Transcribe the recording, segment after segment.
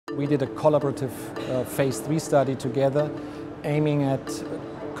we did a collaborative phase 3 study together aiming at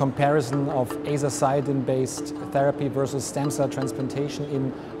comparison of azacitidine-based therapy versus stem cell transplantation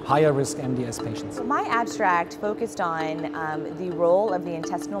in higher risk MDS patients. My abstract focused on the role of the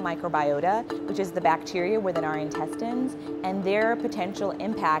intestinal microbiota, which is the bacteria within our intestines, and their potential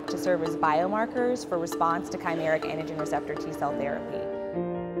impact to serve as biomarkers for response to chimeric antigen receptor T cell therapy.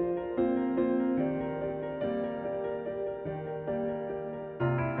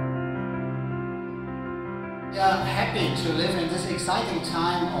 We are happy to live in this exciting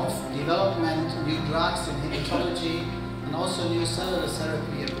time of development, new drugs in hematology, and also new cellular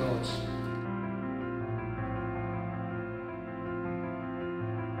therapy approach.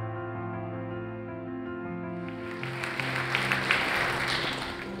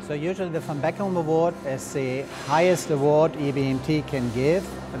 So usually the Bekkum Award is the highest award EBMT can give.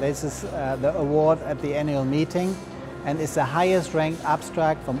 This is the award at the annual meeting and is the highest ranked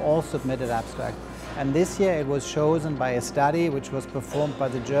abstract from all submitted abstracts. And this year it was chosen by a study which was performed by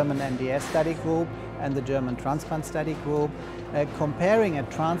the German MDS study group and the German transplant study group, comparing a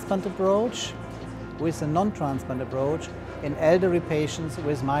transplant approach with a non-transplant approach in elderly patients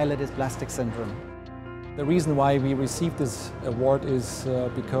with myelodysplastic syndrome. The reason why we received this award is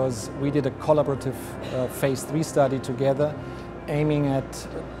because we did a collaborative phase 3 study together aiming at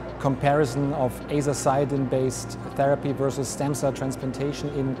comparison of azacitidine-based therapy versus stem cell transplantation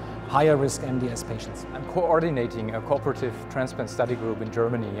in higher risk MDS patients. I'm coordinating a cooperative transplant study group in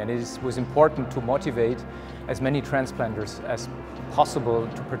Germany, and it was important to motivate as many transplanters as possible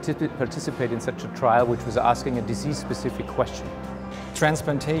to participate in such a trial which was asking a disease-specific question.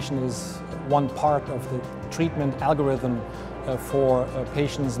 Transplantation is one part of the treatment algorithm for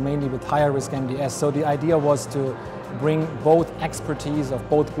patients mainly with higher risk MDS. So the idea was to bring both expertise of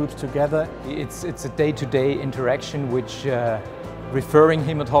both groups together. It's a day-to-day interaction which referring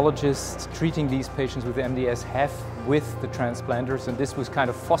hematologists treating these patients with MDS have with the transplanters, and this was kind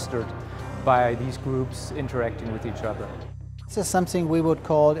of fostered by these groups interacting with each other. This is something we would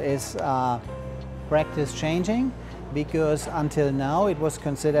call is practice changing, because until now it was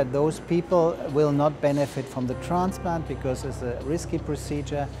considered those people will not benefit from the transplant because it's a risky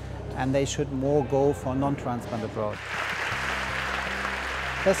procedure and they should more go for non-transplant approach.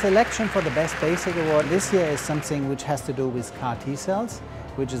 The selection for the Best Basic Award this year is something which has to do with CAR T cells,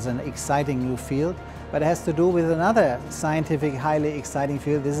 which is an exciting new field, but it has to do with another scientific, highly exciting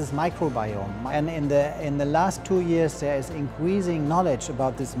field. This is microbiome. And in the last 2 years there is increasing knowledge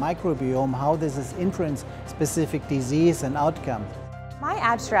about this microbiome, how this is influenced specific disease and outcome. My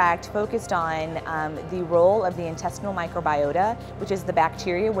abstract focused on the role of the intestinal microbiota, which is the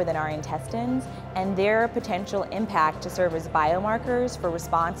bacteria within our intestines, and their potential impact to serve as biomarkers for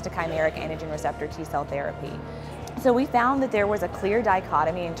response to chimeric antigen receptor T cell therapy. So we found that there was a clear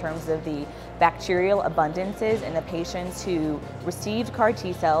dichotomy in terms of the bacterial abundances in the patients who received CAR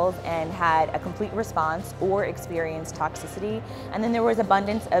T cells and had a complete response or experienced toxicity. And then there was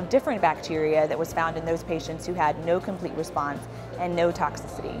abundance of different bacteria that was found in those patients who had no complete response and no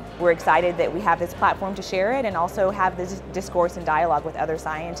toxicity. We're excited that we have this platform to share it and also have this discourse and dialogue with other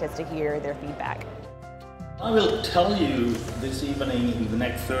scientists to hear their feedback. I will tell you this evening, in the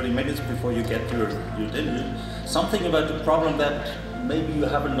next 30 minutes before you get your dinner, something about the problem that maybe you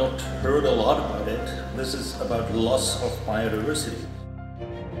haven't not heard a lot about it. This is about loss of biodiversity.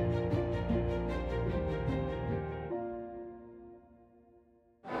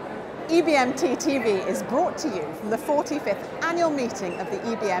 EBMT TV is brought to you from the 45th annual meeting of the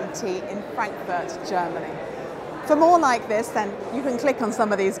EBMT in Frankfurt, Germany. For more like this, then you can click on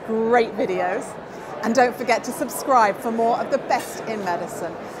some of these great videos. And don't forget to subscribe for more of the best in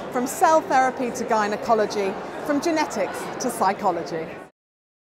medicine, from cell therapy to gynecology, from genetics to psychology.